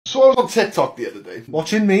So I was on TikTok the other day.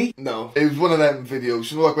 Watching me? No. It was one of them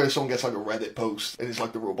videos, you know, like where someone gets like a Reddit post and it's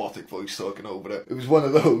like the robotic voice talking over it. It was one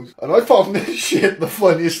of those. And I found this shit the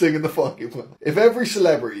funniest thing in the fucking world. If every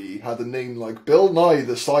celebrity had a name like Bill Nye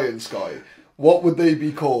the Science Guy, what would they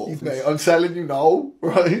be called? Mate, I'm telling you now,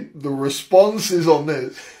 right? The responses on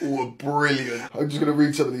this were brilliant. I'm just going to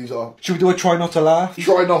read some of these off. Should we do a try not to laugh?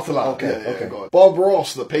 Try not to laugh. Okay, Yeah, okay. go on. Bob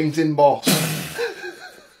Ross, the painting boss.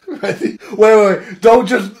 Ready? Wait. Don't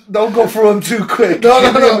go through them too quick. No.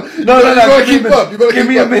 You gotta keep up. Give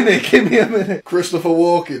me a minute. Christopher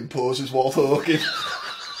Walken pauses while talking.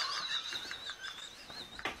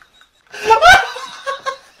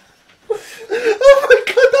 Oh my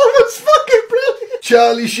god, that was fucking brilliant.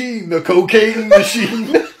 Charlie Sheen, the cocaine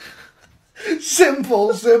machine.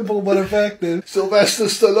 Simple but effective. Sylvester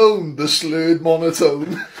Stallone, the slurred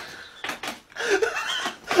monotone.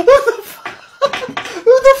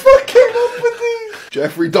 Who the fuck came up with these?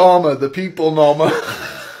 Jeffrey Dahmer, the people nommer.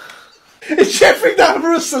 Is Jeffrey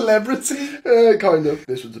Dahmer a celebrity? Kind of.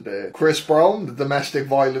 This one's a bit. Chris Brown, the domestic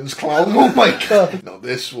violence clown. Oh my god. No,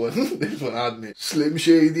 this one had me. Slim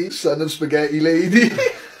Shady, son of spaghetti lady.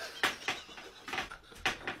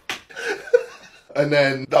 And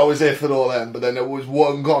then that was it for all them. But then there was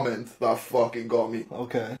one comment that fucking got me.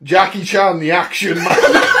 Okay. Jackie Chan, the action man.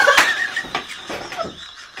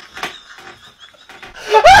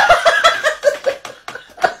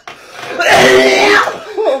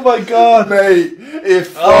 Oh my god, Mate, it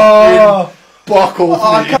fucking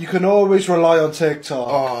buckled me. You can always rely on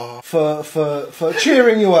TikTok for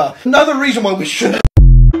cheering you up. Another reason why we should